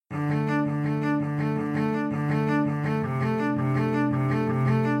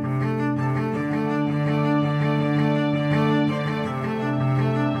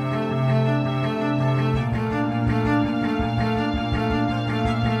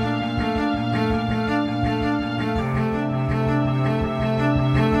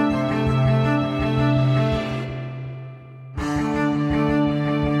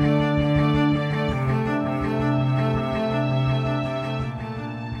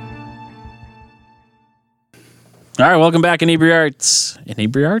All right, welcome back, Inebriarts.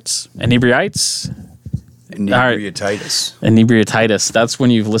 Inebriarts? Inebriites? Inebriatitis. Inebriatitis. That's when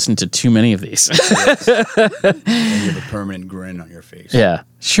you've listened to too many of these. Yes. And you have a permanent grin on your face. Yeah,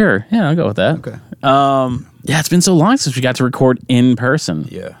 sure. Yeah, I'll go with that. Okay. Yeah, it's been so long since we got to record in person.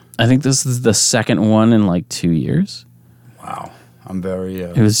 Yeah. I think this is the second one in like 2 years. Wow. I'm very...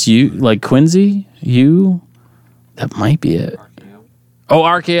 It was you, like Quincy, you. That might be it. RKO. Oh,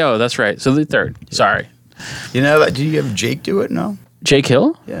 RKO. That's right. So the third. Sorry. You know, did you have Jake do it? No? Jake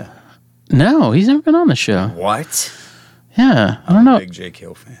Hill? Yeah. No, he's never been on the show. What? Yeah, I don't I'm know. a big Jake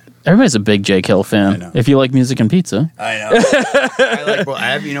Hill fan. Everybody's a big Jake Hill I fan. know. If you like music and pizza. I know. I like... Well, I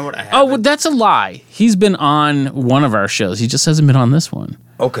have... You know what? I have... Oh, well, that's a lie. He's been on one of our shows. He just hasn't been on this one.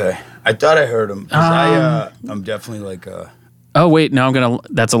 Okay. I thought I heard him. 'Cause I'm definitely like... Oh, wait. No,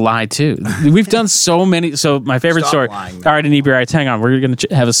 that's a lie, too. We've done so many. So my favorite Stop story. lying, man. All right, Inebriites, hang on. We're going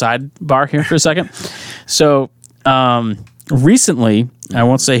to have a sidebar here for a second. So recently, I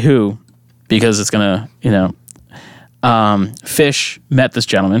won't say who, because it's going to, Fish met this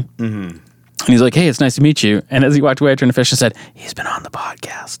gentleman. Mm-hmm. And he's like, hey, it's nice to meet you. And as he walked away, I turned to Fish and said, he's been on the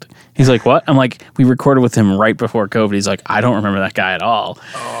podcast. He's like, what? I'm like, we recorded with him right before COVID. He's like, I don't remember that guy at all.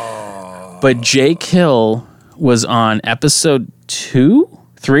 Oh. But Jake Hill was on episode 2,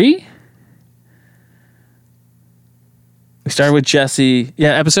 3. We started with Jesse.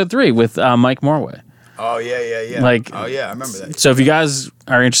 Yeah, episode 3 with Mike Morway. Oh, yeah. Like- Oh, yeah, I remember that. So if you guys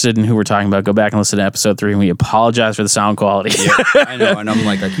are interested in who we're talking about, go back and listen to episode 3. And we apologize for the sound quality. Yeah, I know. And I'm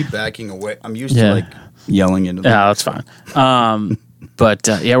like, I keep backing away. I'm used to like yelling into the... Yeah, that's fine. But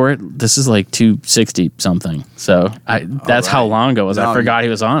this is like 260 something. So that's how long ago it was. I No, forgot he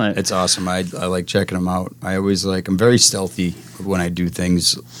was on it. It's awesome. I like checking them out. I always I'm very stealthy when I do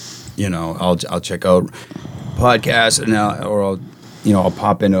things. You know, I'll check out podcasts and I'll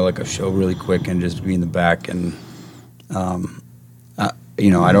pop into like a show really quick and just be in the back and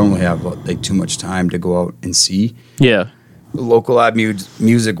I don't really have like too much time to go out and see Yeah. local live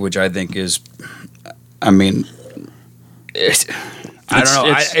music, which I think is, I mean, I don't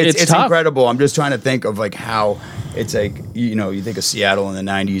know. It's tough. incredible. I'm just trying to think of like how it's like, you think of Seattle in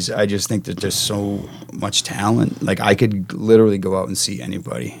the 90s. I just think that there's so much talent. Like I could literally go out and see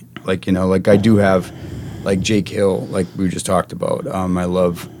anybody. Like, like I do have like Jake Hill, like we just talked about. I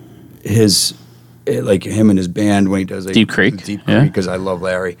love his, like him and his band when he does like Deep Creek. because I love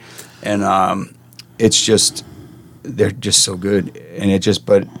Larry. And it's just, they're just so good. And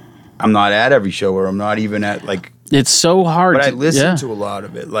but I'm not at every show or I'm not even at like, It's so hard. but I listen yeah. to a lot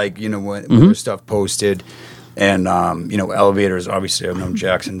of it, like when there's stuff posted, and Elevators. Obviously, I've known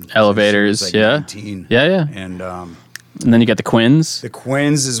Jackson. Elevators, since he was, like, 19. Yeah. And then you got the Quins. the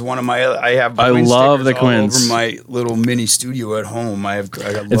Quins is one of my. I have. I Quinn love the stickers all Quins. over my little mini studio at home. I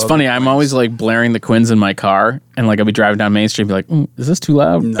It's funny. I'm always like blaring the Quins in my car, and like I'll be driving down Main Street, and be like, "Is this too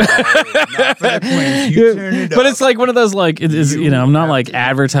loud?" No, not for the Quins. You turn it But up. it's like one of those like it is. I'm not have like to.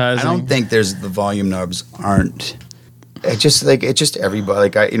 advertising. I don't think there's the volume knobs aren't. It's just everybody.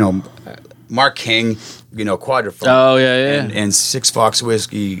 Like Mark King, Quadrophone. Oh yeah. And Six Fox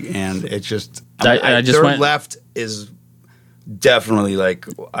Whiskey, and it's just I just Third went- Left is definitely like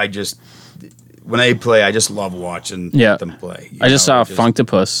when they play, I just love watching them play. I just saw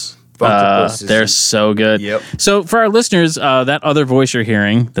Funktopus. Funktopus is- They're so good. Yep. So for our listeners, that other voice you're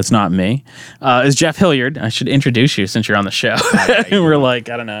hearing, that's not me, is Jeff Hilliard. I should introduce you since you're on the show. We're like,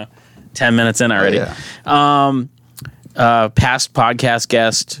 I don't know, 10 minutes in already. Yeah. Past podcast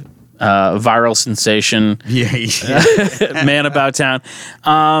guest, viral sensation, Yeah. man about town.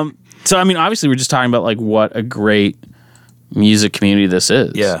 So, I mean, obviously, we're just talking about like what a great music community this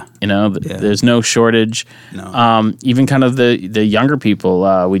is. Yeah. There's no shortage. No. Even kind of the younger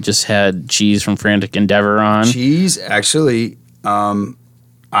people. We just had Cheese from Frantic Endeavor on. Cheese, actually, I'm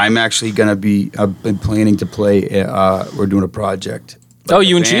actually going to be, I've been planning to play, we're doing a project. Oh, Like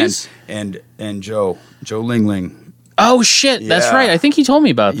you a and band, Cheese? And Joe Ling Ling. Oh shit, that's Yeah. right. I think he told me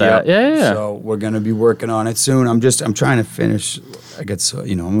about that. Yep. Yeah. So we're going to be working on it soon. I'm trying to finish. I get so,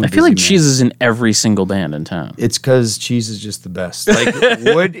 I'm a I feel like busy man. Cheese is in every single band in town. It's because cheese is just the best. Like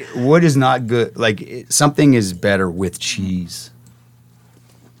wood is not good. Like something is better with cheese.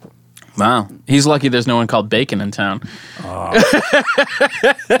 Wow. He's lucky there's no one called Bacon in town.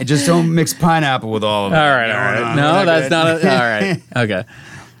 I just don't mix pineapple with all of it. All right. No, that's not all right. Okay.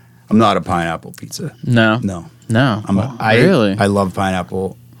 I'm not a pineapple pizza. No. No. Really? I love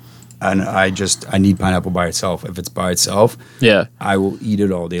pineapple, and I need pineapple by itself. If it's by itself, Yeah. I will eat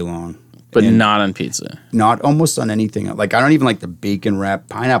it all day long. But And not on pizza. not almost on anything. Like I don't even like the bacon wrap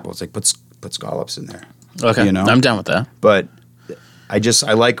pineapple. It's like put scallops in there. Okay. I'm down with that. But I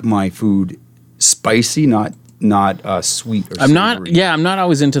like my food spicy, not not sweet or I'm not. savory. Yeah, I'm not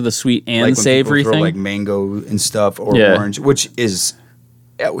always into the sweet and Like when savory people throw, thing. like mango and stuff or Yeah. orange, which is,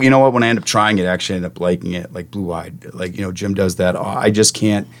 you know what? When I end up trying it, I actually end up liking it. Like Blue Eyed, like Jim does that. I just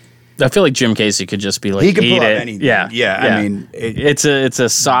can't. I feel like Jim Casey could just be like, He can eat pull out it. anything. Yeah, Yeah, I mean, it's a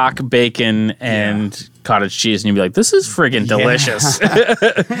sock, bacon, and cottage cheese, and you'd be like, this is friggin' delicious.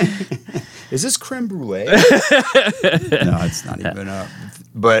 Is this creme brulee? No, it's not even.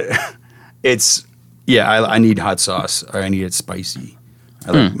 But it's I need hot sauce or I need it spicy.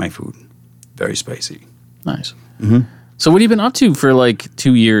 I like my food very spicy. Nice. Mm-hmm. So what have you been up to for like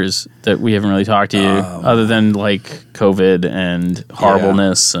 2 years that we haven't really talked to you, other than like COVID and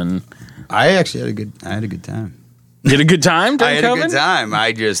horribleness and? I actually had a good time. You had a good time I during had COVID? a good time.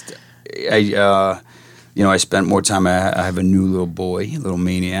 I spent more time. I have a new little boy, a little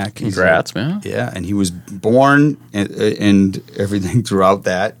maniac. Congrats, man. Yeah, and he was born and everything throughout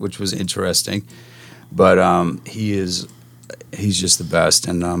that, which was interesting. But he's just the best.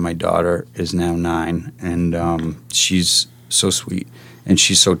 And my daughter is now 9, and she's so sweet, and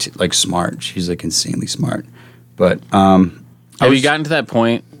she's so smart. She's like insanely smart. But Have you gotten to that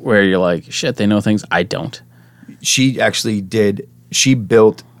point where you're like, shit, they know things I don't? She actually did. She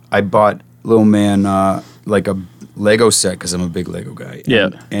built. I bought little man like a Lego set because I'm a big Lego guy. Yeah.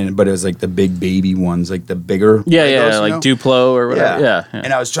 But it was like the big baby ones, like the bigger. Yeah, Legos, like you know? Duplo or whatever. Yeah.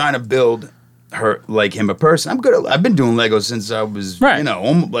 And I was trying to build her like him a person. I'm good. I've been doing Legos since I was like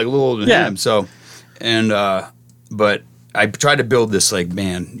a little older than him. So, but I tried to build this like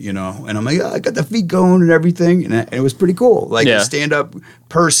man, and I'm like, I got the feet going and everything, and it was pretty cool. Like a stand up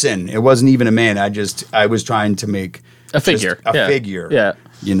person. It wasn't even a man. I was trying to make a figure. Figure. Yeah.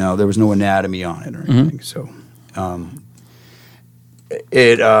 There was no anatomy on it or anything. Mm-hmm. So, You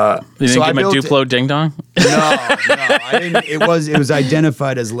didn't give him a Duplo ding dong? No, I didn't. It was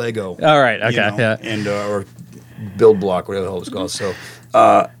identified as Lego. All right. Okay. And or build block, whatever the hell it was called.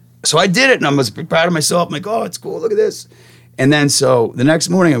 So I did it, and I was proud of myself. I'm like, oh, it's cool. Look at this. And then so the next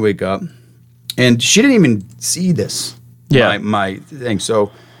morning I wake up, and she didn't even see this. Yeah. My thing.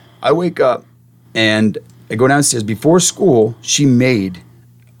 So I wake up, and I go downstairs. Before school, she made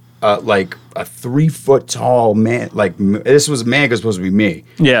like a 3 foot tall man. Like this was a man was supposed to be me.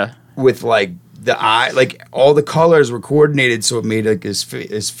 Yeah. With like the eye, like all the colors were coordinated, so it made like his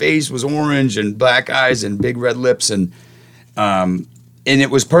face was orange and black eyes and big red lips, and it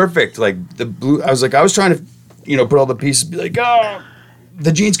was perfect. Like the blue, I was trying to, put all the pieces, be like, oh,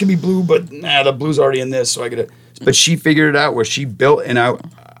 the jeans can be blue, but the blue's already in this, so I gotta. But she figured it out where she built, and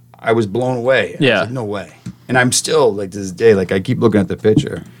I was blown away. I was like, no way. And I'm still like to this day, like I keep looking at the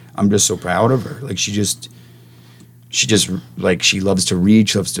picture. I'm just so proud of her. Like she just like she loves to read,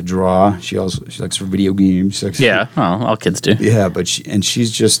 she loves to draw. She likes her video games. Yeah, well, all kids do. Yeah, but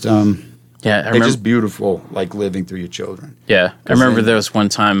she's just it's just beautiful, like living through your children. Yeah, I remember there was one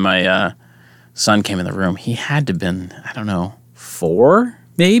time my son came in the room. He had to have been, I don't know, 4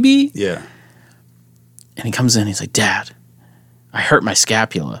 maybe. Yeah, and he comes in. He's like, Dad, I hurt my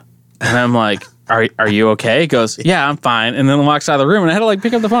scapula, and I'm like, Are you okay? He goes, yeah, I'm fine. And then walks out of the room, and I had to like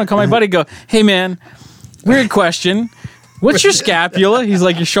pick up the phone and call my buddy and go, hey, man, weird question. What's your scapula? He's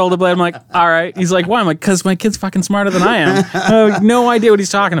like, your shoulder blade. I'm like, all right. He's like, why? I'm like, because my kid's fucking smarter than I am. I have no idea what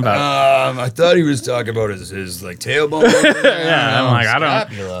he's talking about. I thought he was talking about his like tailbone. Yeah, I'm like,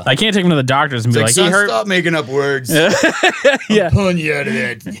 I can't take him to the doctors and be like, he hurt. Stop making up words. I'm pulling you out of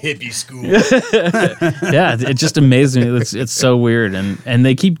that hippie school. Yeah, it just amazes me. It's so weird, and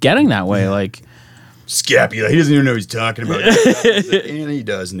they keep getting that way. Like scapula. He doesn't even know what he's talking about. And he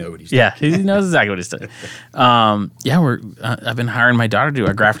does know what he's talking about. He knows exactly what he's doing. I've been hiring my daughter to do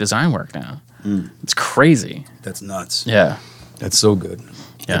our graphic design work now. It's crazy. That's nuts. Yeah. That's so good.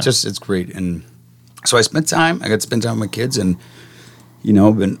 Yeah. It's great. And so I got to spend time with my kids, and,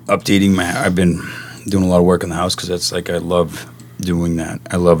 I've been I've been doing a lot of work in the house because that's like, I love doing that.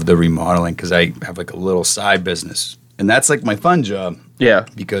 I love the remodeling because I have like a little side business, and that's like my fun job. Yeah.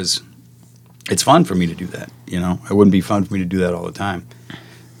 Because it's fun for me to do that, It wouldn't be fun for me to do that all the time.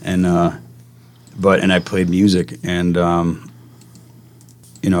 And I played music, and I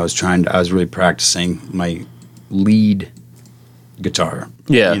was really practicing my lead guitar.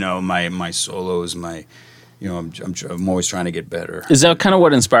 Yeah. My solos, I'm always trying to get better. Is that kind of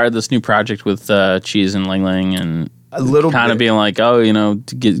what inspired this new project with Cheese and Ling Ling, and a little kind bit. of being like,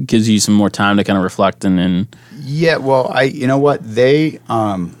 gives you some more time to kind of reflect and yeah, well, you know what,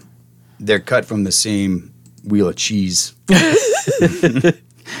 they're cut from the same wheel of cheese.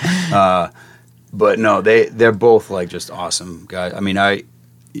 But no, they're both like just awesome guys. I mean,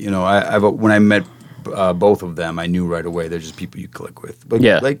 when I met both of them, I knew right away. They're just people you click with. But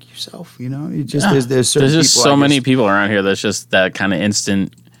Yeah. like yourself, you know, you just there's certain There's just people so I many just- people around here that's just that kind of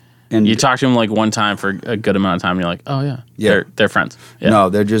instant. And You talk to them like one time for a good amount of time, and you're like, oh yeah, Yeah. they're friends. Yeah. No,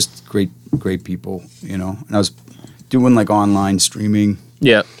 they're just great people, you know. And I was doing like online streaming,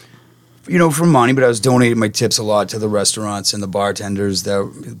 Yeah. you know, for money, but I was donating my tips a lot to the restaurants and the bartenders,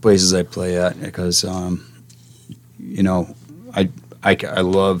 the places I play at, because, you know, I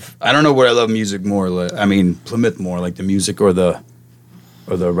love. I don't know where I love music more. I mean, Plymouth more, like the music or the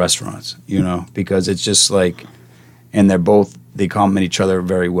restaurants, you know, because it's just like, and they complement each other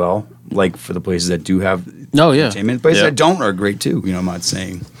very well. Like for the places that do have Oh yeah. entertainment, places Yeah. that don't are great too. You know, I'm not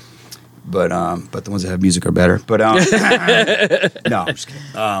saying, but the ones that have music are better. But no, I'm just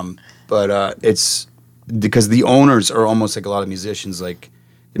kidding. But it's because the owners are almost like a lot of musicians. Like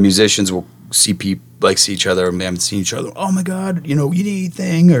the musicians will see each other and they haven't seen each other. Oh my God, you know, you need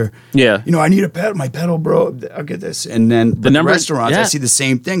anything, or Yeah. you know, I need a pedal, my pedal, bro. I'll get this. And then the number- restaurants, yeah. I see the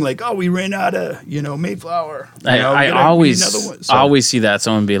same thing. Like, oh, we ran out of, you know, Mayflower. You I, know, I we need always another one. So- always see that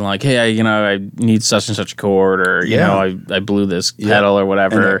someone being like, hey, I need such and such a chord, or you Yeah. know, I blew this Yeah. pedal or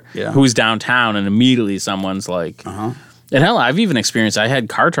whatever. And, yeah. Who's downtown, and immediately someone's like, Uh-huh. and hell, I've even experienced. I had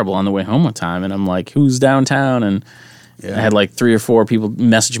car trouble on the way home one time, and I'm like, who's downtown? And Yeah. I had like 3 or 4 people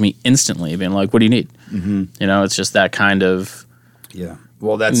message me instantly, being like, what do you need? Mm-hmm. You know, it's just that kind of Yeah.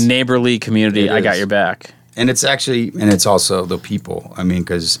 Well, that's neighborly community. It I got is. your back. and it's also the people. I mean,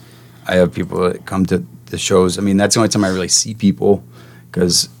 because I have people that come to the shows. I mean, that's the only time I really see people,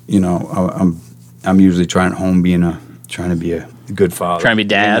 because you know I'm usually trying to be a good father, Trying to be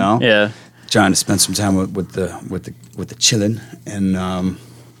dad. you know? Yeah. Trying to spend some time with the chillin', and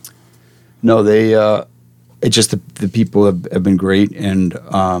no, they it's just the people have been great, and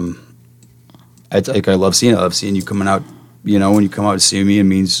I love seeing it. I love seeing you coming out. You know, when you come out to see me, it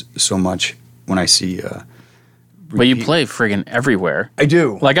means so much when I see. But you play friggin' everywhere. I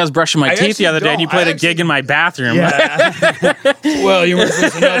do. Like I was brushing my I teeth the actually other day, and you don't. played I a gig in my bathroom. Yeah. Well, you weren't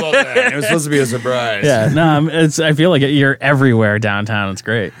supposed to know about that. It was supposed to be a surprise. Yeah, no, I feel like you're everywhere downtown. It's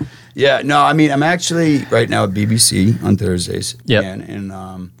great. Yeah. No, I mean, I'm actually right now at BBC on Thursdays. Yep. And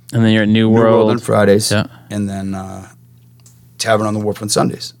And then you're at New New World on World. Fridays. Yeah. And then Tavern on the Wharf on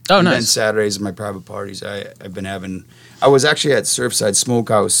Sundays. Oh, and nice. then Saturdays are my private parties. I've been having. I was actually at Surfside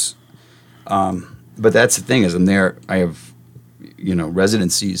Smokehouse, but that's the thing is I'm there. I have, you know,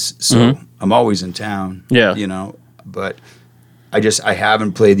 residencies, so I'm always in town. Mm-hmm. Yeah. You know, but I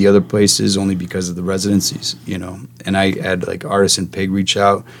haven't played the other places only because of the residencies. You know, and I had like Artisan Pig reach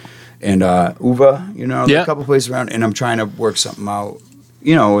out, and Uva. You know, Yeah. a couple places around, and I'm trying to work something out.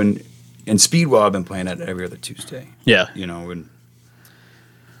 You know, and Speedwell I've been playing at every other Tuesday. Yeah. You know, and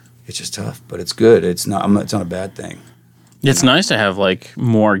it's just tough, but it's good. It's not a bad thing. It's nice to have like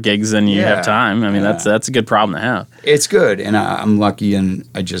more gigs than you Yeah. have time. I mean, Yeah. that's a good problem to have. It's good, and I'm lucky, and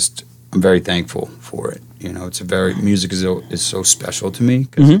I'm very thankful for it. You know, music is so special to me,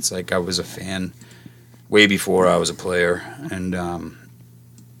 because Mm-hmm. it's like I was a fan way before I was a player, and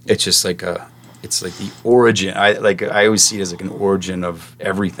it's just like it's like the origin. I always see it as like an origin of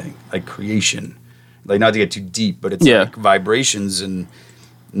everything, like creation. Like, not to get too deep, but it's Yeah. like vibrations, and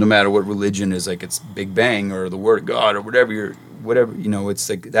no matter what religion is, like it's Big Bang or the Word of God or whatever you know, it's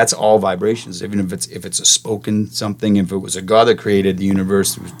like that's all vibrations. Even if it's a spoken something, if it was a God that created the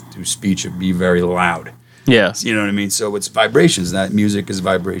universe through speech, it'd be very loud. Yeah. You know what I mean? So it's vibrations. That music is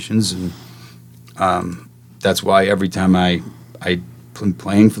vibrations, and that's why every time I been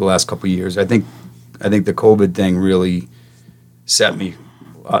playing for the last couple of years, I think the COVID thing really set me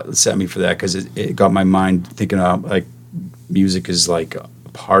for that, because it got my mind thinking about like music is like a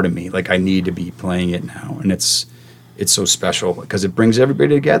part of me. Like I need to be playing it now, and it's so special because it brings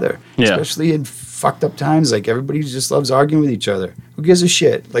everybody together, Yeah. especially in fucked up times. Like everybody just loves arguing with each other. Who gives a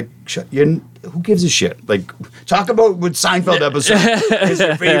shit? Like who gives a shit? Like talk about what Seinfeld episode is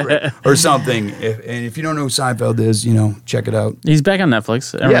your favorite or something. If you don't know who Seinfeld is, you know, check it out. He's back on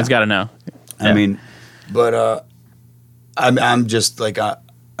Netflix. Everyone's Yeah. got to know. I Yeah. mean, but I'm just like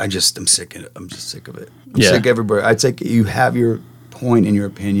I'm just sick of it. I'm just sick of it. I'm Yeah. sick of everybody. It's like you have your point and your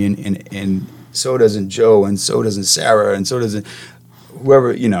opinion, and so doesn't Joe, and so doesn't Sarah, and so doesn't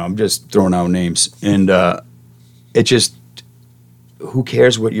whoever. You know, I'm just throwing out names, and it just who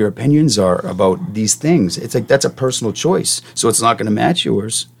cares what your opinions are about these things? It's like that's a personal choice, so it's not going to match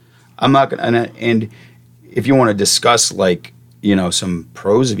yours. I'm not going to, and if you want to discuss like, you know, some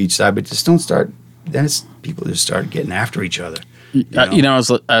pros of each side, but just don't start. Then it's people just start getting after each other. You know, I was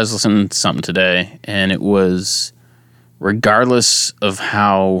listening to something today, and it was regardless of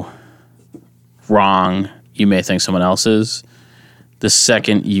how wrong you may think someone else is, the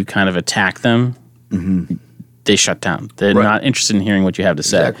second you kind of attack them, they shut down. They're Right. not interested in hearing what you have to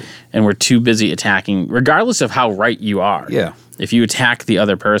say. Exactly. And we're too busy attacking, regardless of how right you are. Yeah. If you attack the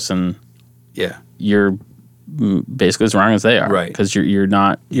other person, Yeah. you're basically as wrong as they are. Right. Because you're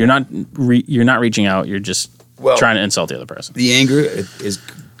not reaching out. You're just Well, trying to insult the other person. the anger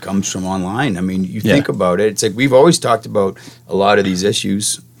comes from online. I mean, you Yeah. think about it. It's like we've always talked about a lot of these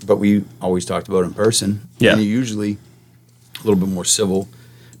issues, but we always talked about it in person. Yeah. And you're usually a little bit more civil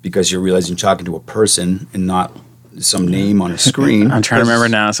because you're realizing you're talking to a person and not some name on a screen. I'm trying to remember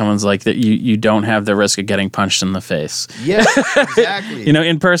now. Someone's like that. You don't have the risk of getting punched in the face. Yeah, exactly.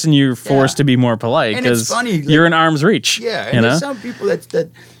 In person, you're forced to be more polite And it's because funny, you're in arm's reach. Yeah, and there's some people that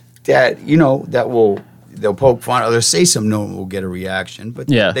will they'll poke fun or they'll say something, no one will get a reaction. But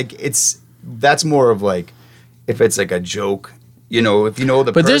Yeah. that's more of like if it's like a joke, if you know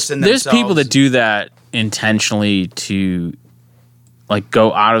the But person. there's people themselves. that do that intentionally to like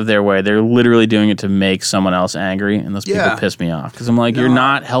go out of their way. They're literally doing it to make someone else angry, and those people Yeah. piss me off because I'm like, you're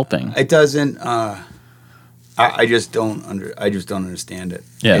not helping. It doesn't. I just don't understand it.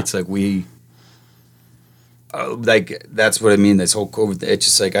 Yeah. It's like like that's what I mean. This whole COVID. It's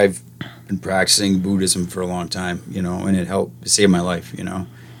just like I've been practicing Buddhism for a long time, and it helped save my life,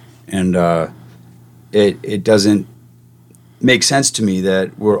 and it doesn't make sense to me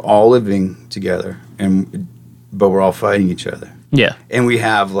that we're all living together but we're all fighting each other. Yeah, And we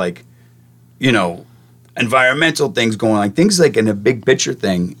have environmental things going on, things like in a big picture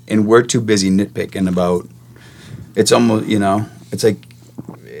thing, and we're too busy nitpicking about. It's almost it's like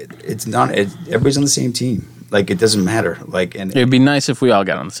it's not. Everybody's on the same team. Like it doesn't matter. Like and it'd be nice if we all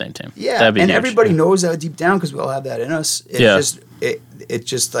got on the same team. yeah, That'd be and huge. everybody knows that deep down because we all have that in us. It's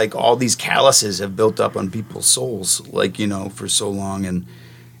just like all these calluses have built up on people's souls, for so long, and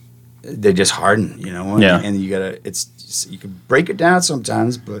they just harden, Yeah. And you gotta, you can break it down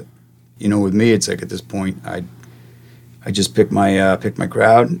sometimes, but with me, it's like at this point, I just pick my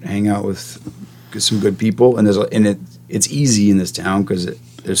crowd, hang out with some good people, and it's easy in this town because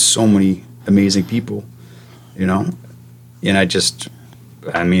there's so many amazing people, and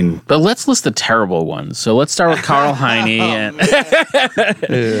But let's list the terrible ones. So let's start with Carl Heine.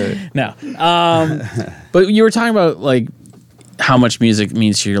 No. But you were talking about like how much music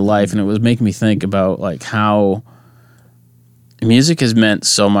means to your life, and it was making me think about like how music has meant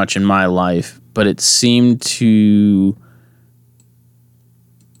so much in my life, but it seemed to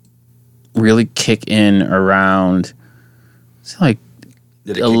really kick in around like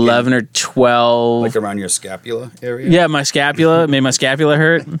Did it kick 11 or 12. like around your scapula area. Yeah, my scapula made my scapula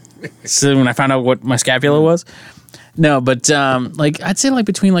hurt. So when I found out what my scapula was, no, but I'd say like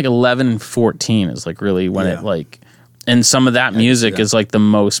between like 11 and 14 is like really when Yeah. it like, and some of that music is like the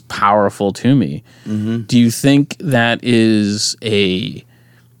most powerful to me. Mm-hmm. Do you think that is a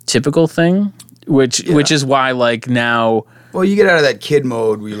typical thing? Which is why like now. Well, you get out of that kid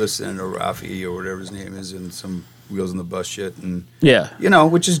mode where you listen to Rafi or whatever his name is and some Wheels on the Bus shit and Yeah.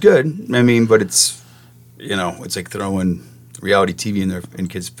 which is good. I mean, but it's it's like throwing reality TV in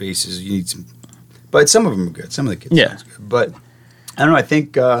kids' faces. You need some, but some of them are good. Some of the kids sounds good. But I don't know. I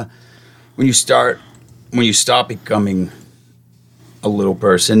think when you stop becoming a little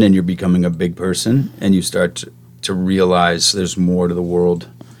person and you're becoming a big person, and you start to realize there's more to the world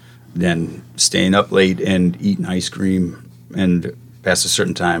than staying up late and eating ice cream and past a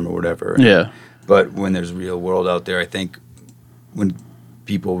certain time or whatever. Yeah. But when there's real world out there, I think when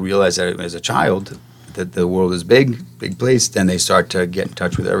people realize that as a child that the world is big place, then they start to get in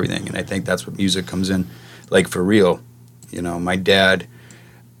touch with everything. And I think that's what music comes in, like for real. My dad,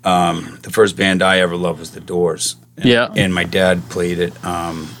 the first band I ever loved was The Doors. And my dad played it.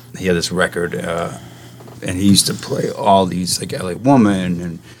 He had this record, and he used to play all these, like LA Woman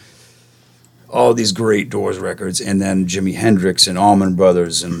and all these great Doors records, and then Jimi Hendrix and Allman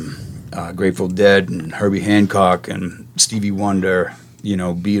Brothers and Grateful Dead and Herbie Hancock and Stevie Wonder,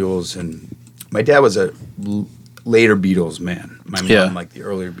 Beatles. And my dad was a later Beatles man. My mom liked the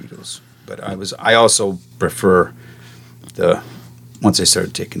earlier Beatles, but I also prefer once I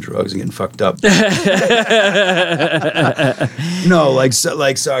started taking drugs and getting fucked up. No, like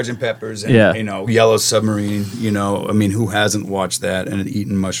Sgt. Pepper's and Yellow Submarine. Who hasn't watched that and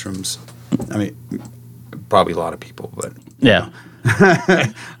eaten mushrooms? I mean, probably a lot of people, but Yeah.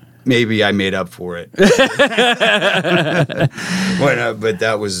 maybe I made up for it. But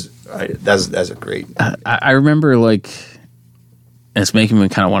that's a great. I remember like, and it's making me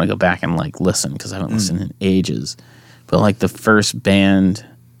kind of want to go back and like listen because I haven't listened in ages. But like the first band,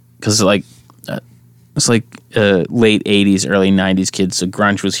 because like it's like late 80s, early 90s kids, so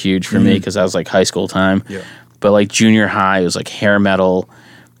grunge was huge for me because I was like high school time. Yeah. But like junior high, it was like hair metal.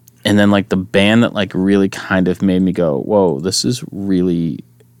 And then like the band that like really kind of made me go, whoa, this is really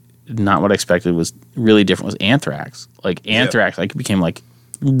not what I expected, was really different, was Anthrax. Like Anthrax, I became like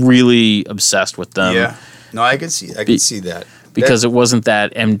really obsessed with them. Yeah. No, I could see that. Because it wasn't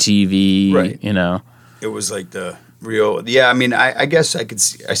that MTV, Right. you know. It was like the real. Yeah, I mean, I guess I could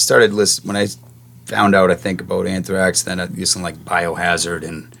see. I started listening when I found out, I think, about Anthrax. Then I listened like Biohazard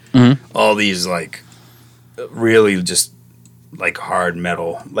and all these like really just like hard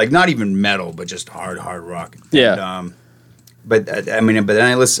metal, like not even metal, but just hard rock. Yeah. And, but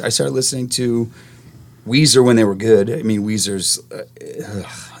then I started listening to Weezer when they were good. I mean, Weezer's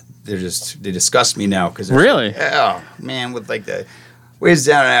they disgust me now because really, oh man, with like the Ways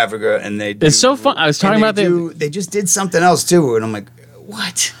Down in Africa, and it's so fun. I was talking about they just did something else too, and I'm like,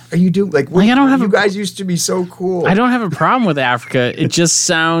 what are you doing? Like, I don't have you guys used to be so cool. I don't have a problem with Africa. It just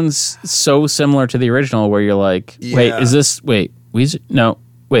sounds so similar to the original, where you're like, wait, is this Weezer? No,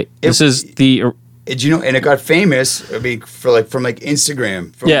 wait, this is the. And it got famous. I mean, from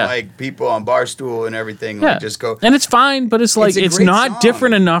Instagram, from like people on Barstool and everything. Yeah. Like, just go, and it's fine, but it's like it's not song.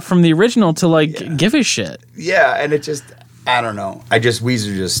 different enough from the original to like give a shit. Yeah, and it just, I don't know.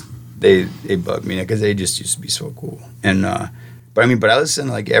 Weezer just they bug me because they just used to be so cool. And but I listen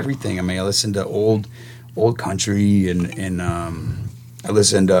to like everything. I mean, I listen to old country and I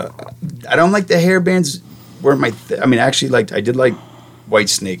listen to. I don't like the hair bands. Were my I did like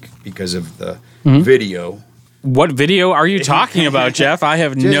Whitesnake because of the video. What video are you talking about, Jeff? I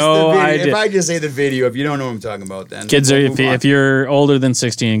have no idea. If I just say the video, if you don't know what I'm talking about, then kids, if you're older than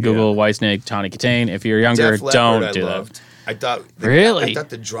 16, Google Whitesnake, Tawny Katane. If you're younger, don't do that. I thought really. I thought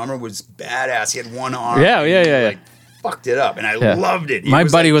the drummer was badass. He had one arm. Yeah. Like, fucked it up, and I loved it. My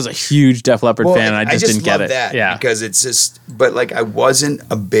buddy was a huge Def Leppard fan, and I just didn't get it. That because it's just. But like, I wasn't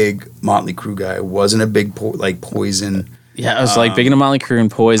a big Motley Crue guy. I wasn't a big Poison. Yeah, I was like big into Motley Crue and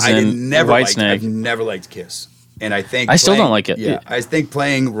Poison. I've Whitesnake. never liked Kiss, and I think I still don't like it. Yeah, I think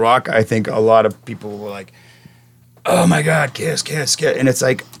playing rock. I think a lot of people were like, "Oh my God, Kiss," and it's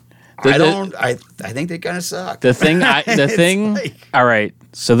like, I think they kind of suck. The thing. Like, all right,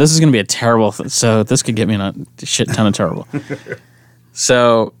 so this is gonna be a terrible. So this could get me in a shit ton of trouble.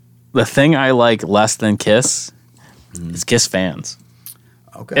 So the thing I like less than Kiss is Kiss fans.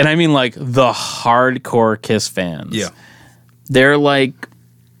 Okay, and I mean like the hardcore Kiss fans. Yeah. They're like,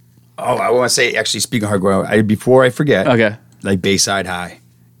 I want to say, actually, speaking of hardcore, before I forget, okay, like Bayside High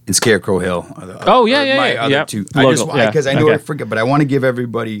and Scarecrow Hill. My other two. Local, Because I know I forget, but I want to give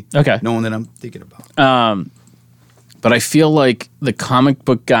everybody knowing that I'm thinking about. But I feel like the comic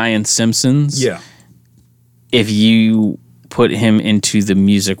book guy in Simpsons. Yeah. If you put him into the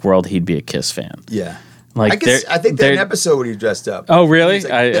music world, he'd be a Kiss fan. Yeah. Like I think that episode when he dressed up. Oh, really? He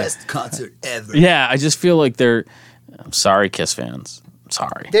was like, best concert ever. Yeah, I just feel like I'm sorry, Kiss fans. I'm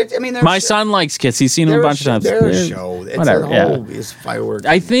sorry. My son likes Kiss. He's seen them a bunch of times. They're a show. It's whatever. It's fireworks.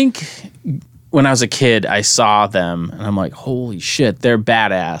 I think when I was a kid, I saw them, and I'm like, holy shit, they're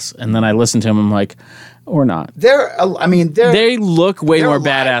badass. And then I listened to them, I'm like, or not. They look way more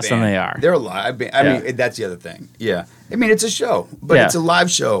badass than they are. They're a live band. I mean, that's the other thing. Yeah. I mean, it's a show, but it's a live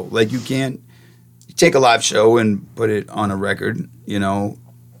show. Like, you take a live show and put it on a record, you know.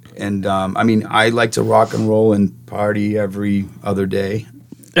 And I like to rock and roll and party every other day.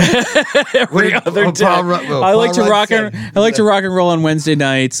 Every other day. I like to rock and roll on Wednesday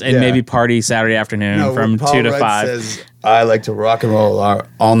nights and maybe party Saturday afternoon from 2 to 5. Says, I like to rock and roll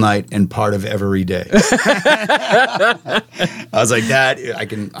all night and part of every day. I was like, that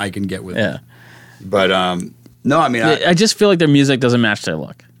I can get with it. But no, I mean, I just feel like their music doesn't match their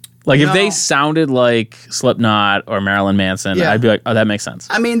look. Like, if they sounded like Slipknot or Marilyn Manson, I'd be like, oh, that makes sense.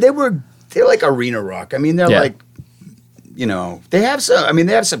 I mean, they're like arena rock. I mean, they're like, you know, they have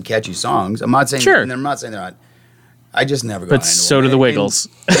some catchy songs. I'm not saying, and I'm not saying they're not. I just never got into them. But so do the Wiggles.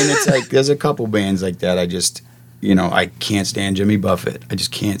 And it's like, there's a couple bands like that. I just, you know, I can't stand Jimmy Buffett. I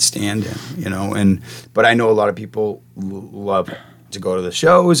just can't stand him, you know. But I know a lot of people love to go to the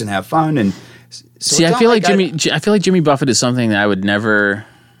shows and have fun. And so see, I feel like Jimmy Buffett is something that I would never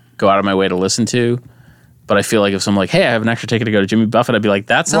go out of my way to listen to, but I feel like if someone like, hey, I have an extra ticket to go to Jimmy Buffett, I'd be like,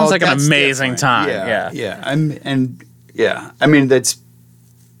 that sounds like an amazing time. Yeah. I mean, that's,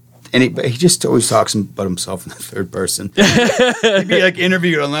 and he just always talks about himself in the third person. He'd be like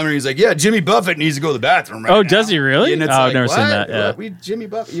interviewed on Lemon. He's like, yeah, Jimmy Buffett needs to go to the bathroom right now. Oh, does he really? And it's I've never seen that. Yeah. Jimmy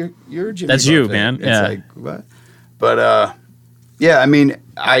Buffett, you're Jimmy That's Buffett. you, man. It's like, what? But, yeah, I mean,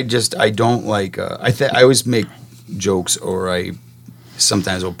 I don't like, I always make jokes, or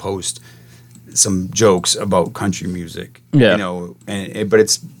sometimes I'll post some jokes about country music. Yeah. You know, but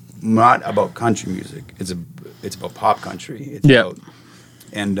it's not about country music. It's about pop country. It's about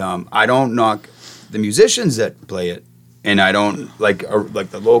And I don't knock the musicians that play it, and I don't like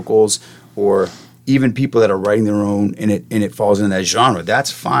the locals or even people that are writing their own, and it falls into that genre. That's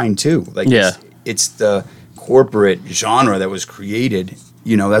fine too. Like it's the corporate genre that was created.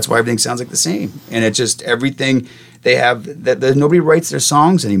 You know, that's why everything sounds like the same, and it's just everything they have. That nobody writes their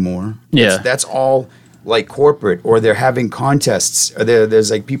songs anymore. Yeah, that's all like corporate, or they're having contests. Or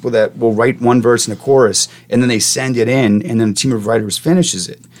there's like people that will write one verse and a chorus, and then they send it in, and then a team of writers finishes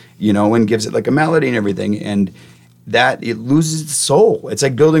it. You know, and gives it like a melody and everything, and that it loses its soul. It's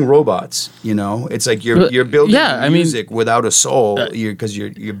like building robots. You know, it's like you're building music without a soul because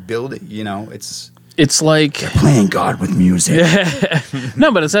you're building. You know, it's like they're playing God with music.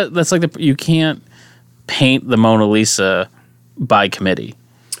 No, but that's like you can't paint the Mona Lisa by committee,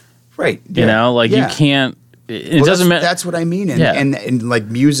 right? You know, like you can't. It doesn't matter. That's what I mean. And like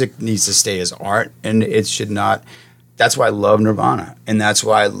music needs to stay as art, and it should not. That's why I love Nirvana, and that's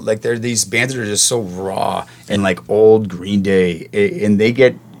why like there are these bands that are just so raw and like old Green Day, and they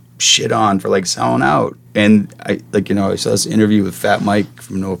get shit on for like selling out. And I saw this interview with Fat Mike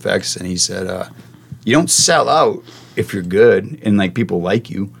from NoFX, and he said, "You don't sell out if you're good and like people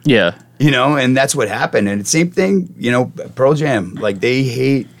like you." Yeah, you know, and that's what happened. And the same thing, you know, Pearl Jam, like they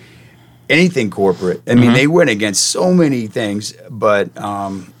hate anything corporate. I mean, they went against so many things, but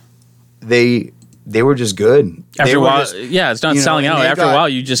they were just good. After a while, it's not selling out. After a while,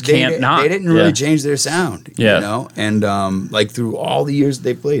 you just can't not. They didn't really change their sound, you know? And like through all the years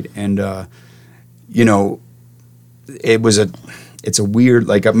they played. And, you know, it's a weird,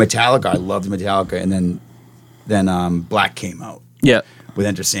 like Metallica, I loved Metallica. And then Black came out with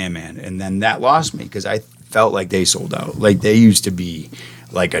Enter Sandman. And then that lost me because I felt like they sold out. Like they used to be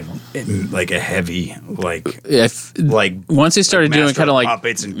like a heavy like once they started doing kind of like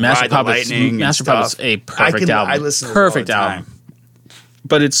Puppets and Master Puppets, Master Puppets, a perfect album. I listen to perfect it all the album. time.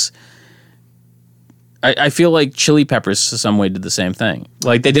 But it's I feel like Chili Peppers in some way did the same thing.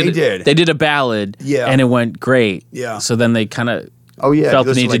 Like they did a ballad, and it went great. Yeah. So then they kind of felt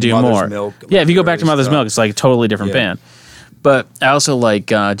the need to do Mother's more. Milk, if you go back to Mother's Milk, it's like a totally different band. But I also like,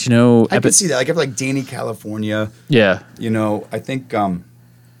 do you know? I could see that. Like I have like Danny California. Yeah. You know, I think.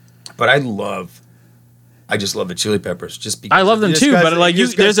 But I just love the Chili Peppers. Just because I love them too, but like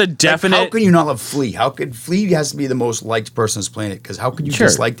there's a definite. Like, how can you not love Flea? How could Flea has to be the most liked person on this planet? Because how could you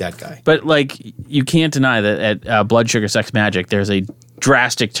dislike that guy? But like you can't deny that at Blood Sugar Sex Magic, there's a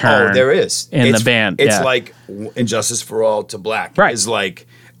drastic turn. Oh, there is in the band. It's like Injustice for All to Black. Right. Is like.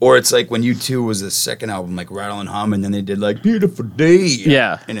 Or it's like when U2 was the second album, like Rattle and Hum, and then they did like Beautiful Day.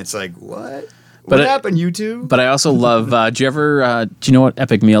 Yeah. And it's like, what? What happened, U2? But I also love, do you know what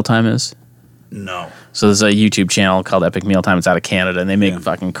Epic Mealtime is? No. So there's a YouTube channel called Epic Mealtime. It's out of Canada, and they make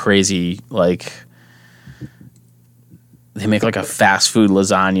fucking crazy, like, they make like a fast food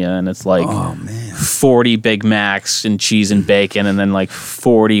lasagna, and it's like 40 Big Macs and cheese and bacon, and then like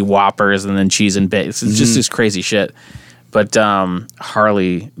 40 Whoppers and then cheese and bacon. It's just this crazy shit. But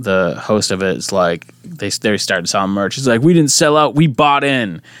Harley, the host of it, is like they started selling merch. It's like, we didn't sell out, we bought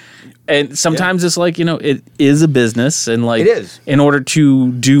in. And sometimes it's like, you know, it is a business, and like it is. In order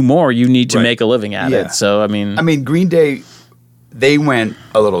to do more, you need to make a living at it. So I mean, Green Day, they went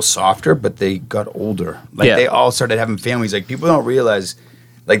a little softer, but they got older. Like they all started having families. Like people don't realize.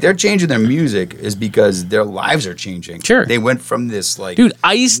 Like they're changing their music is because their lives are changing. Sure, they went from this like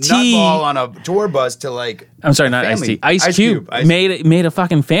Ice-T nutball on a tour bus to like I'm sorry, not Ice-T. Ice Cube made a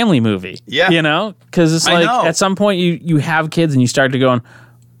fucking family movie. Yeah, you know, because it's like at some point you have kids and you start to going,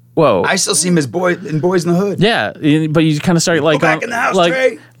 whoa. I still see him as Boys in the Hood. Yeah, but you kind of start like go back in the house, like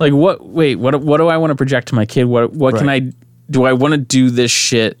Trey. Like what? Wait, what do I want to project to my kid? What can I? Do I want to do this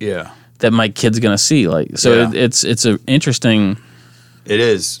shit? Yeah. That my kid's gonna see. Like so, it's an interesting. It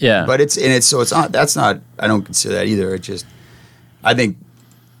is, but it's not. That's not. I don't consider that either. It just, I think,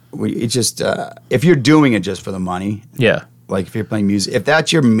 if you're doing it just for the money, like if you're playing music, if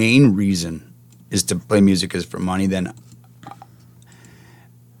that's your main reason is to play music is for money, then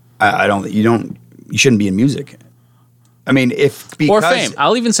you shouldn't be in music. I mean, or fame.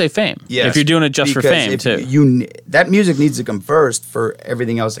 I'll even say fame. Yes, if you're doing it just for fame too. That music needs to come first for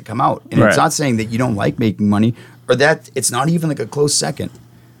everything else to come out, and it's not saying that you don't like making money. Or that it's not even like a close second,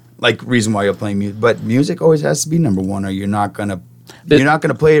 like reason why you're playing music. But music always has to be number one, or you're not gonna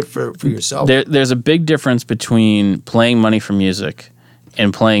play it for yourself. There's a big difference between playing money for music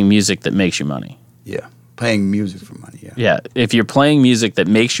and playing music that makes you money. Yeah, playing music for money. Yeah. Yeah, if you're playing music that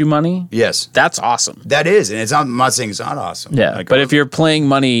makes you money, yes, that's awesome. That is, and it's not. I'm not saying it's not awesome. Yeah, like, but if you're playing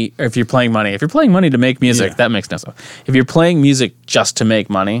money to make music, that makes no sense. If you're playing music just to make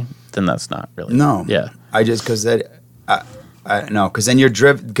money, then that's not really. No. Yeah. I just because that No, because then you're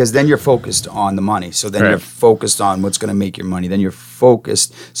driven. Because then you're focused on the money. So then Right. you're focused on what's going to make your money. Then you're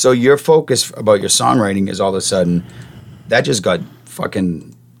focused. So your focus about your songwriting is all of a sudden that just got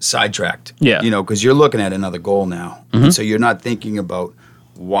fucking sidetracked. Yeah. You know, because you're looking at another goal now. And so you're not thinking about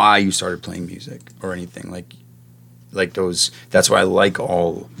why you started playing music or anything like those. That's why I like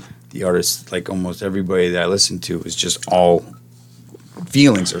all the artists. Like almost everybody that I listen to is just all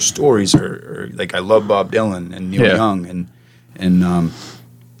feelings or stories or like I love Bob Dylan and Neil Yeah. Young and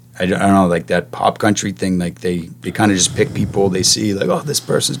I don't know, like that pop country thing, like they kind of just pick people they see like, oh, this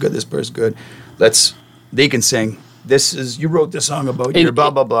person's good, this person's good, they can sing, you wrote this song about your blah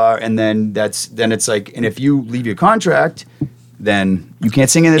blah blah, and then it's like, and if you leave your contract, then you can't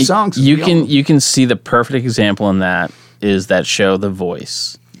sing in their songs. You can see the perfect example in that is that show The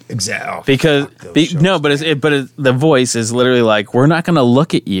Voice. Exactly. Because the Voice is literally like, we're not going to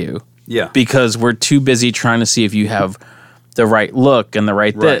look at you. Yeah. Because we're too busy trying to see if you have the right look and the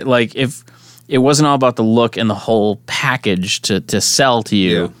right. Right. Like if it wasn't all about the look and the whole package to sell to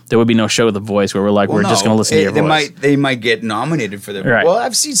you, Yeah. there would be no show The Voice where we're like, we're just going to listen to your voice. They might get nominated for them. Right. Well,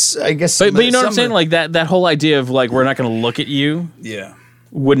 I've seen, I guess, But you know what I'm saying? Like that whole idea of like, we're not going to look at you yeah.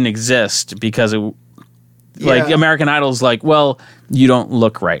 wouldn't exist because like Yeah. American Idol's like, well, you don't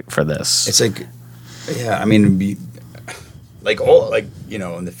look right for this. It's like, yeah, I mean, it'd be like all like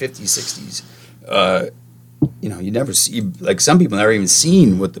in the 50s, 60s, you never see, like some people never even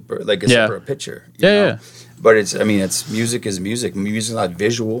seen what except Yeah. for a picture. Yeah. But it's music is music. Music is not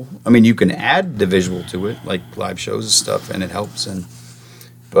visual. I mean, you can add the visual to it, like live shows and stuff, and it helps.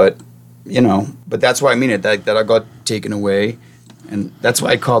 But that's why I mean it. That I got taken away. And that's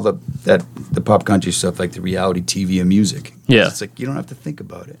why I call the pop country stuff like the reality TV of music. Yeah. It's like you don't have to think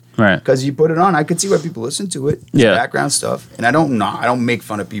about it. Right. Because you put it on. I could see why people listen to it. It's Yeah. background stuff. And I don't make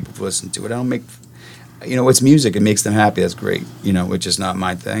fun of people for listening to it. I don't make, it's music. It makes them happy. That's great. It's just not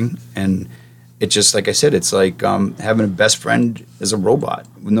my thing. And it's just, like I said, it's like having a best friend is a robot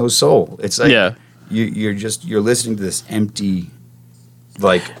with no soul. It's like Yeah. you're listening to this empty,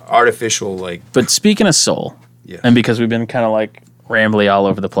 like artificial, like. But speaking of soul, Yeah. and because we've been kind of like rambly all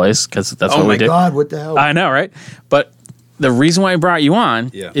over the place because that's what Oh we my do. God! What the hell? I know, right? But the reason why I brought you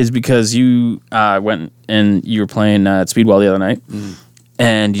on Yeah. is because you went and you were playing at Speedwell the other night,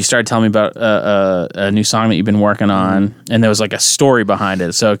 and you started telling me about a new song that you've been working on, and there was like a story behind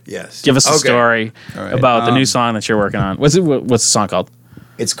it. So Yes. give us a Okay. story All right. about the new song that you're working on. What's the song called?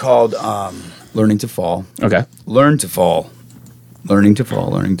 It's called "Learning to Fall." Okay, Learn to fall. Learning to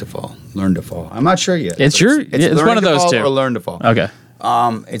fall. Learning to fall. Learn to fall. I'm not sure yet. It's Learning one of to those fall two. Or learn to fall. okay,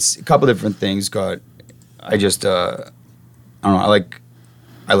 It's a couple different things. I just I don't know.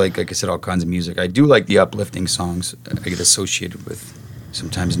 I like I said, all kinds of music. I do like the uplifting songs. I get associated with.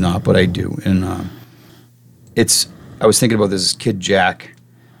 Sometimes not, but I do. And I was thinking about this kid Jack.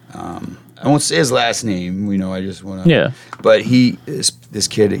 I won't say his last name. I just want to. Yeah. But this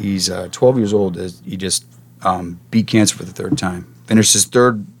kid. He's 12 years old. He just beat cancer for the third time. Finished his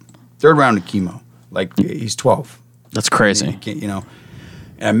third round of chemo. Like he's 12. that's crazy.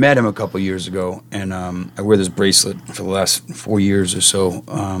 And I met him a couple years ago, and I wear this bracelet for the last 4 years or so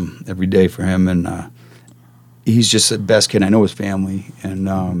every day for him, and he's just the best kid. I know his family,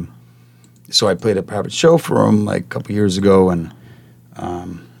 and so I played a private show for him like a couple years ago, and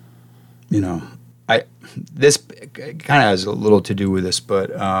this kind of has a little to do with this,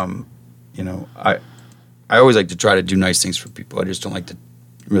 but I always like to try to do nice things for people. I just don't like to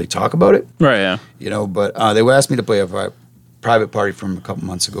really talk about it. Right. Yeah. But they asked me to play a private party from a couple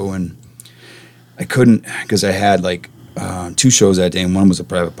months ago, and I couldn't because I had like 2 shows that day, and one was a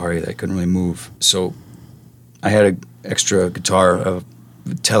private party that I couldn't really move. So I had an extra guitar, a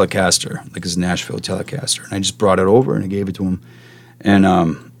Telecaster, like his Nashville Telecaster, and I just brought it over and I gave it to him, and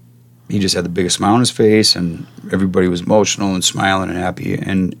he just had the biggest smile on his face, and everybody was emotional and smiling and happy,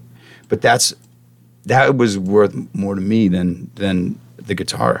 but that was worth more to me than the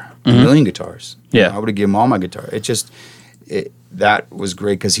guitar, a million guitars. Yeah. I would have given him all my guitar. That was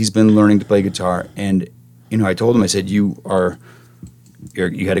great because he's been learning to play guitar, and I told him, I said, you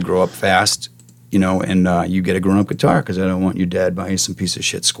had to grow up fast, and you get a grown up guitar because I don't want your dad buying some piece of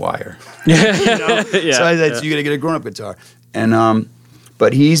shit Squire. Yeah. So I said, so you got to get a grown up guitar, and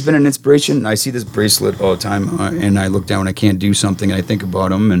but he's been an inspiration. I see this bracelet all the time, and I look down when I can't do something, and I think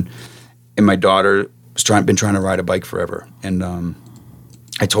about him, and my daughter been trying to ride a bike forever, and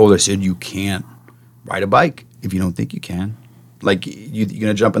I told her, I said, you can't ride a bike if you don't think you can. Like, you're going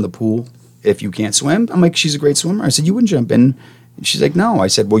to jump in the pool if you can't swim? I'm like, she's a great swimmer. I said, you wouldn't jump in. And she's like, no. I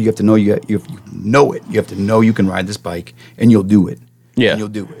said, well, you have to know you know it. You have to know you can ride this bike, and you'll do it. Yeah. and you'll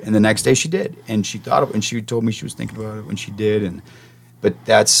do it. And the next day she did, and she thought of it, and she told me she was thinking about it when she did. But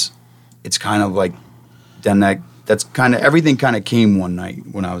it's kind of like then that's kind of everything kind of came one night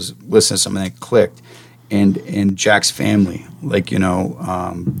when I was listening to something that clicked, and Jack's family, like, you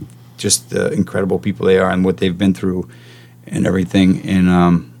know, just the incredible people they are and what they've been through and everything,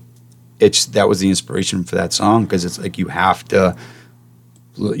 and that was the inspiration for that song, because it's like you have to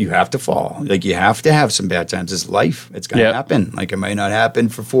fall, like you have to have some bad times. It's life. It's gonna happen. Like, it might not happen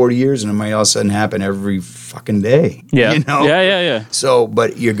for 40 years, and it might all of a sudden happen every fucking day. Yeah. You know? Yeah. So,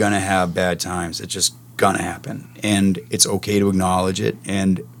 but you're gonna have bad times. It's just gonna happen, and it's okay to acknowledge it.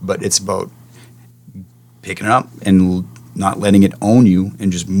 But it's about picking it up and not letting it own you,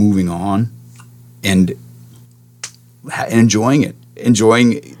 and just moving on, and enjoying it,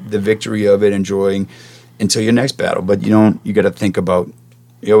 enjoying the victory of it, enjoying until your next battle. But you got to think about.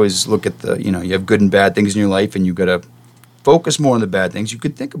 You always look at you have good and bad things in your life, and you got to focus more on the bad things. You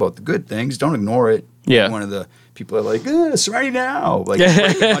could think about the good things. Don't ignore it. Yeah. One of the people are like, Serenity now. Like,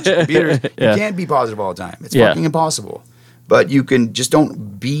 break a bunch of computers. Yeah. You can't be positive all the time. It's fucking impossible. But you can just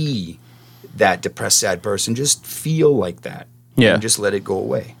don't be that depressed, sad person. Just feel like that. Yeah. And just let it go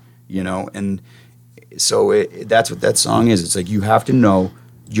away, And so that's what that song is. It's like, you have to know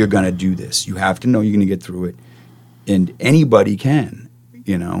you're going to do this. You have to know you're going to get through it. And anybody can.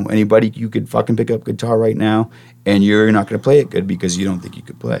 Anybody, you could fucking pick up guitar right now, and you're not going to play it good because you don't think you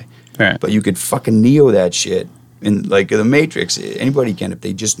could play. Right. But you could fucking neo that shit. And like the Matrix, anybody can if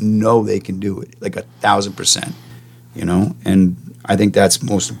they just know they can do it, like 1,000%. And I think that's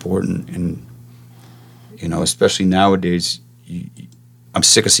most important. And especially nowadays, I'm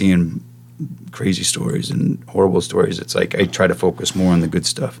sick of seeing crazy stories and horrible stories. It's like I try to focus more on the good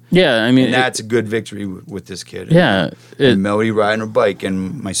stuff. Yeah, I mean, and that's a good victory with this kid. Yeah, and Melody riding her bike,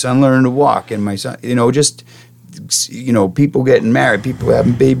 and my son learning to walk, and my son, just people getting married, people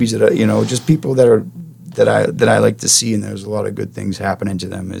having babies that are, just people that I like to see, and there's a lot of good things happening to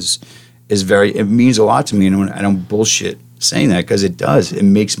them. It means a lot to me, and I don't bullshit saying that, because it does. It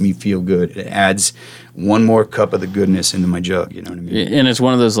makes me feel good. It adds one more cup of the goodness into my jug. You know what I mean? And it's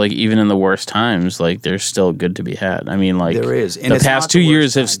one of those, like, even in the worst times, like, there's still good to be had. I mean, like, there is. And the past 2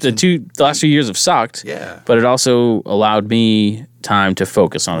 years the last 2 years have sucked. Yeah. But it also allowed me time to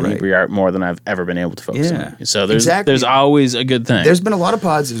focus on Inebriate Art more than I've ever been able to focus on. So there's always a good thing. There's been a lot of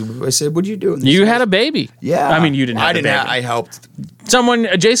pods. I said, "What'd you do?" You had a baby. Yeah. I mean, you didn't have a baby. I helped. Someone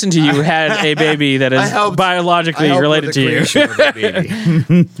adjacent to you had a baby that is biologically related to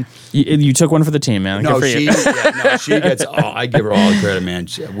you. You took one for the team, man. No, Good for she gets. I give her all the credit, man.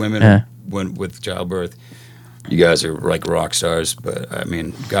 Women when with childbirth, you guys are like rock stars. But I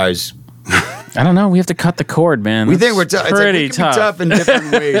mean, guys. I don't know. We have to cut the cord, man. We think we're tough. Pretty it's like, we tough. can be tough in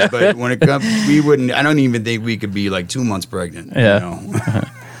different ways, but when it comes, we wouldn't. I don't even think we could be like 2 months pregnant. Yeah.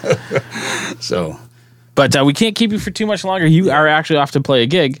 So. But we can't keep you for too much longer. You are actually off to play a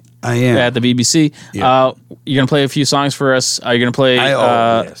gig. I am at the BBC. Yeah. You're gonna play a few songs for us. You're gonna play.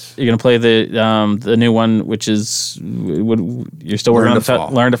 Yes. You're gonna play the new one, which is you're still working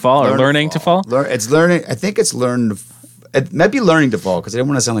on. Learn to Fall or Learning to Fall. It's learning. I think it's learn. It might be Learning to Fall, because I didn't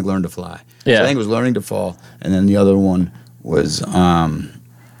want to sound like Learn to Fly. Yeah. So I think it was Learning to Fall, and then the other one was I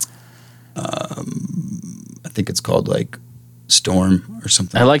think it's called like Storm or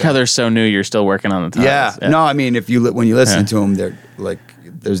something. I like how they're so new. You're still working on the titles. Yeah. No, I mean, when you listen to them, they're like,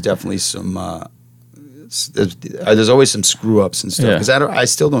 there's definitely some. There's always some screw ups and stuff, because I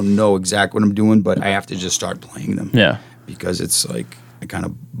still don't know exactly what I'm doing, but I have to just start playing them. Yeah. Because it's like I kind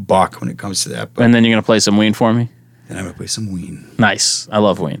of balk when it comes to that. But and then you're gonna play some Ween for me. And I'm going to play some Ween. Nice. I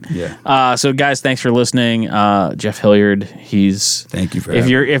love Ween. Yeah. So, guys, thanks for listening. Jeff Hilliard, Thank you for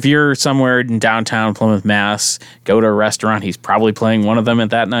having me. If you're somewhere in downtown Plymouth, Mass, go to a restaurant. He's probably playing one of them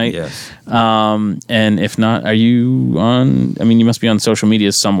at that night. Yes. And if not, are you on? I mean, you must be on social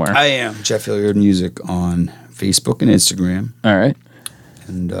media somewhere. I am. Jeff Hilliard Music on Facebook and Instagram. All right.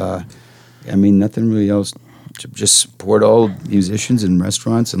 And, I mean, nothing really else. Just support all musicians and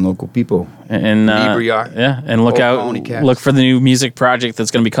restaurants and local people. And and look for the new music project that's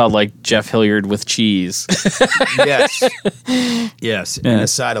going to be called like Jeff Hilliard with cheese. Yes, and a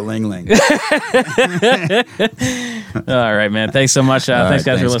side of Ling Ling. All right, man. Thanks so much. Thanks,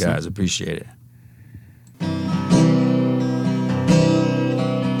 guys, for listening. Guys, appreciate it.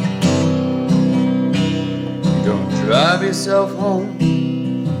 Don't drive yourself home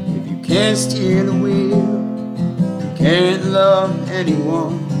if you can't steer the wheel. Can't love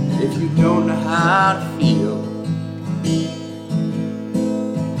anyone if you don't know how to feel.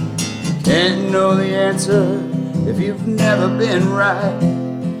 Can't know the answer if you've never been right.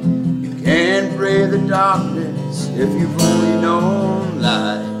 You can't brave the darkness if you've only known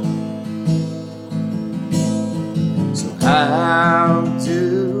light. So how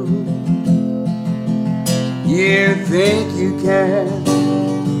do you think you can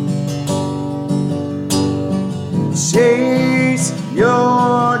chase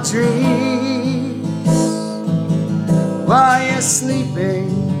your dreams while you're sleeping?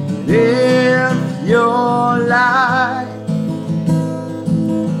 Live your life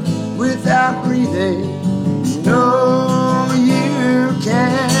without breathing. No, you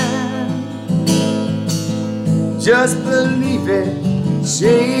can. Just believe it.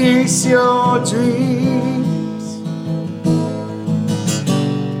 Chase your dreams.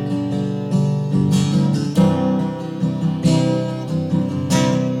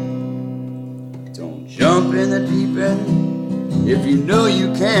 Don't jump in the deep end if you know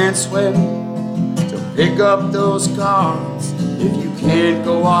you can't swim. Don't pick up those cards if you can't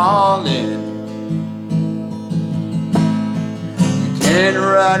go all in. You can't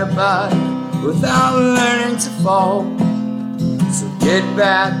ride a bike without learning to fall. So get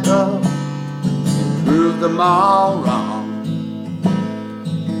back up and prove them all wrong.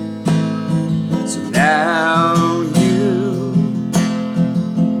 So now you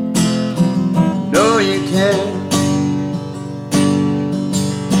know you can.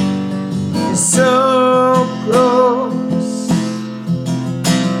 You're so close,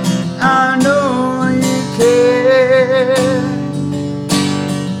 I know you can.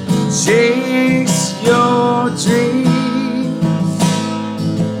 Chase your dreams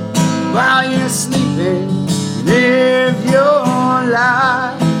while you're sleeping. Live your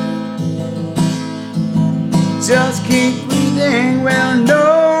life. Just keep breathing. Well,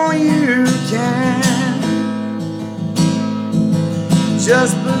 no, you can.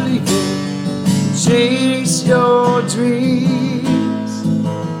 Just believe it. Chase your dreams.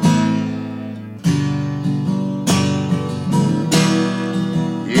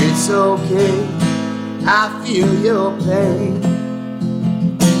 It's okay, I feel your pain.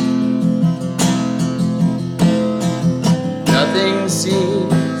 Nothing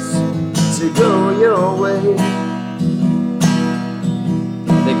seems to go your way. I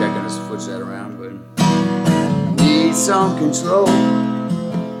think I gotta switch that around, but need some control.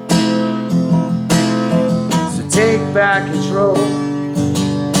 Take back control.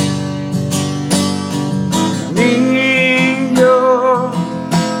 Need your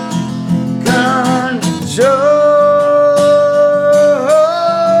control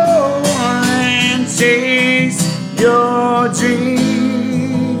and chase your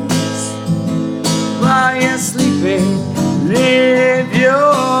dreams while you're sleeping. Live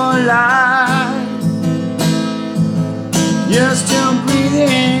your life. You're still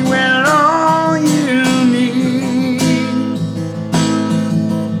breathing. Well, all you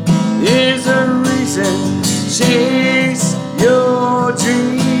is a reason. Chase your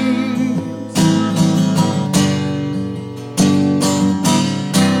dreams.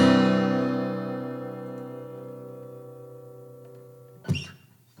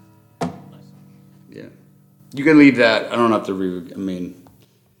 Yeah, you can leave that. I don't have to I mean,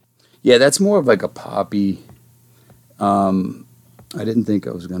 yeah, that's more of like a poppy. I didn't think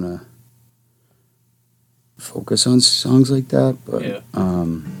I was gonna focus on songs like that, but yeah.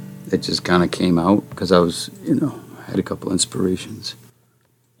 It just kind of came out because I was, had a couple inspirations.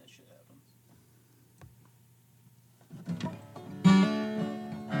 All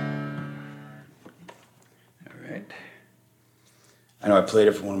right. I know I played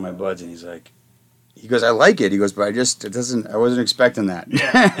it for one of my buds, and he goes, I like it. He goes, but I wasn't expecting that.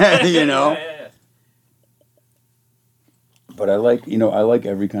 Yeah. Yeah. But I like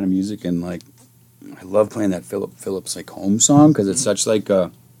every kind of music, and like, I love playing that Philip Phillips like home song because it's such like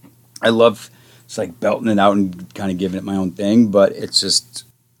I love just like belting it out and kind of giving it my own thing, but it's just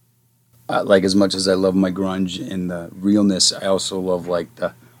like as much as I love my grunge and the realness, I also love like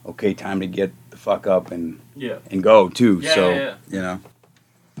the okay, time to get the fuck up and go too. Yeah, so yeah.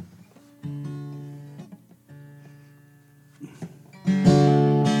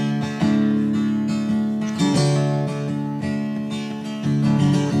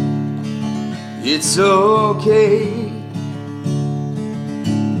 It's okay.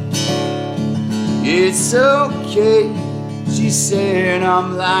 It's okay, she said,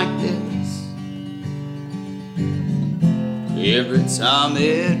 I'm like this every time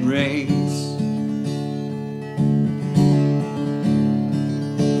it rains.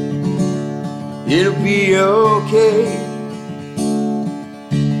 It'll be okay.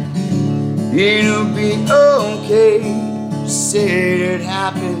 It'll be okay, she said it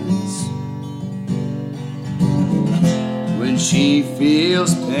happens when she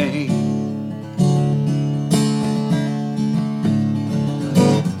feels pain.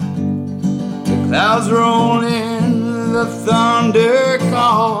 Clouds roll in, the thunder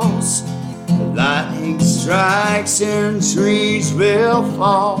calls, the lightning strikes and trees will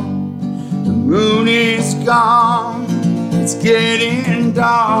fall. The moon is gone, it's getting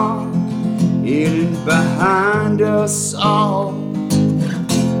dark, hidden behind us all,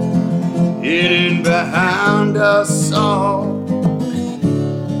 hidden behind us all.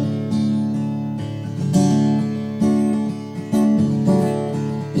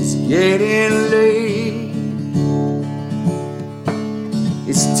 It's getting late,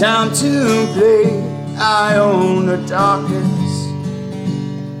 it's time to play. I own the darkness,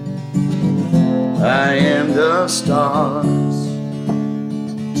 I am the stars.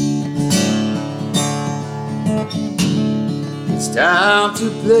 It's time to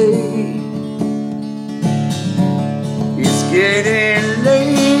play. It's getting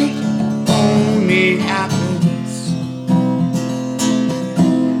late, only happens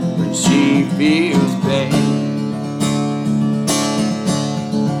when she feels pain.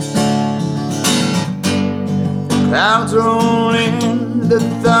 Clouds roll in, the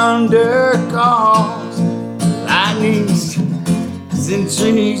thunder calls, lightnings and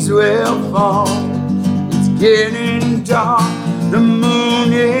trees will fall. It's getting dark, the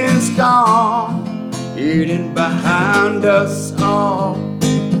moon is gone, hidden behind us all,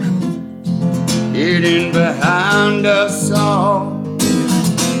 hidden behind us all,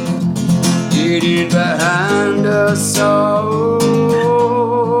 hidden behind us all.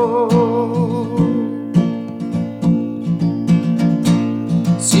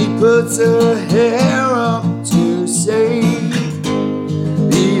 She puts her hair up to say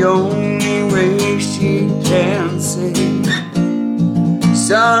the only way she can say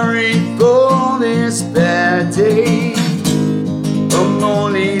sorry for this bad day. I'm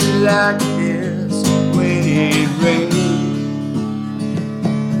only like this when it rains.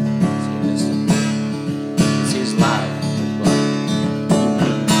 This is life.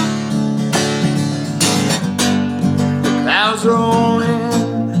 The clouds roll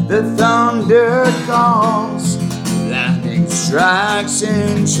in, the thunder calls, lightning strikes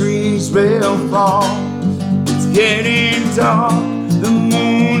and trees will fall. It's getting dark, the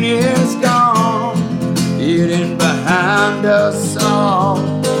moon is gone, hidden behind us all,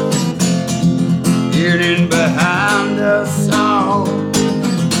 hidden behind us all,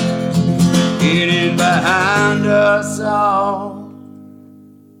 hidden behind us all.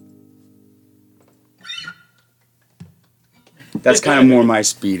 That's kind of more my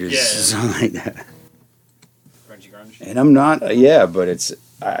speed, is something like that. Grungy grunge. And I'm not, but it's,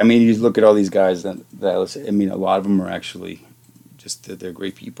 I mean, you look at all these guys that listen, I mean, a lot of them are actually just that they're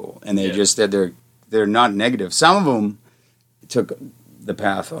great people, and they just that they're not negative. Some of them took the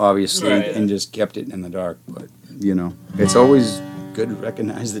path, obviously, and just kept it in the dark. But you know, it's always good to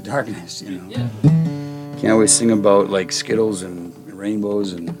recognize the darkness. You know, can't always sing about like Skittles and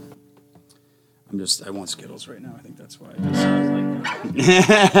rainbows, and I want Skittles right now. I think that's why.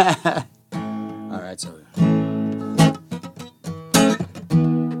 All right, so.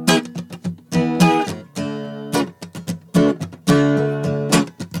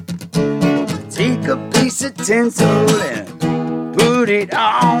 Take a piece of tinsel and put it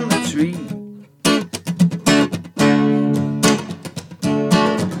on the tree.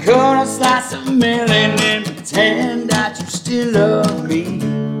 Cut a slice of melon and pretend that you still love me.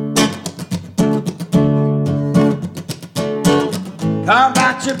 Carve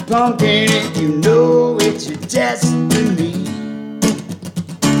out your pumpkin if you know it's your destiny.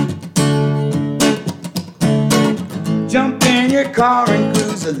 Jump in your car and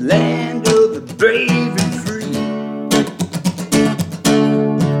cruise the land of the brave and free.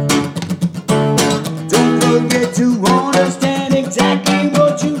 Don't forget to understand exactly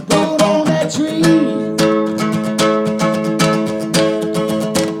what you put on that tree.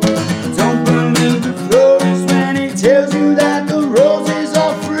 Don't believe the florist when he tells you that the roses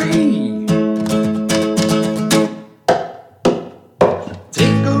are free.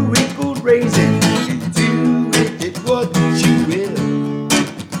 Take a wrinkled raisin and do with it what you will.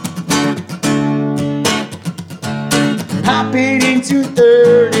 Hop it into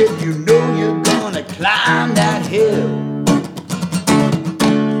third if you know you're gonna climb that hill.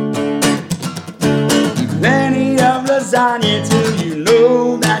 Eat plenty of lasagna till you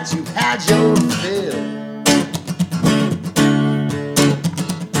know that you've had your fill.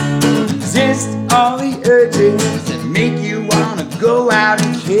 Resist all the urges that make you wanna go out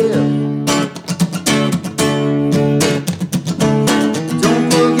and kill. Don't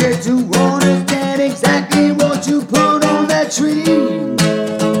forget to understand exactly what you put on that tree.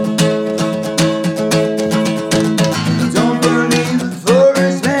 Don't believe the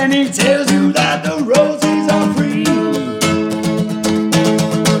forest when he tells you that the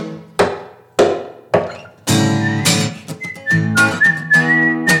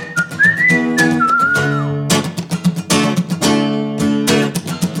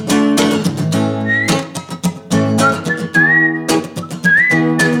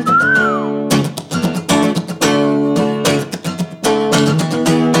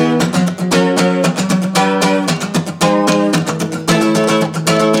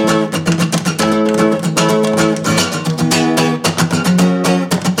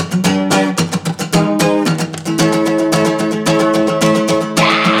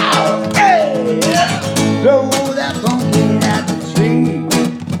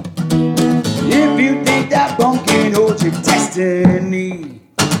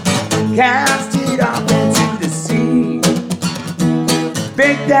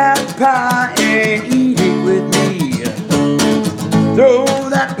Bake that pie and eat it with me. Throw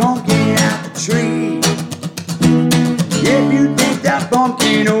that pumpkin at the tree. If you think that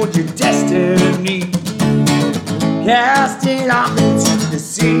pumpkin owes your destiny, cast it off into the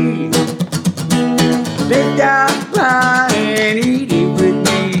sea. Bake that pie and eat it with me.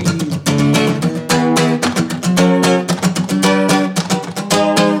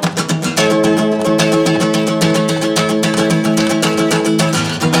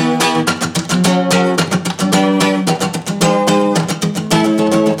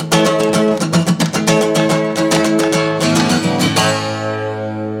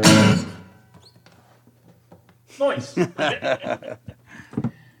 Nice.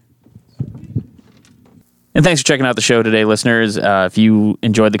 And thanks for checking out the show today, listeners. If you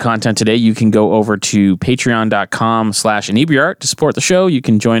enjoyed the content today, you can go over to patreon.com/inebriart to support the show. You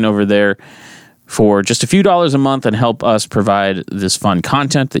can join over there for just a few dollars a month and help us provide this fun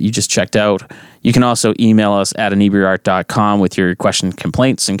content that you just checked out. You can also email us at inebriart.com with your questions,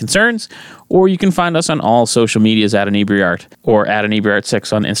 complaints, and concerns, or you can find us on all social medias at inebriart or at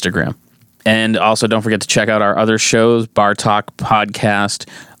inebriart6 on Instagram. And also don't forget to check out our other shows, Bar Talk Podcast,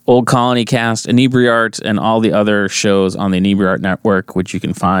 Old Colony Cast, Inebriart, and all the other shows on the Inebriart Network, which you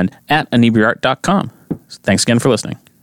can find at inebriart.com. Thanks again for listening.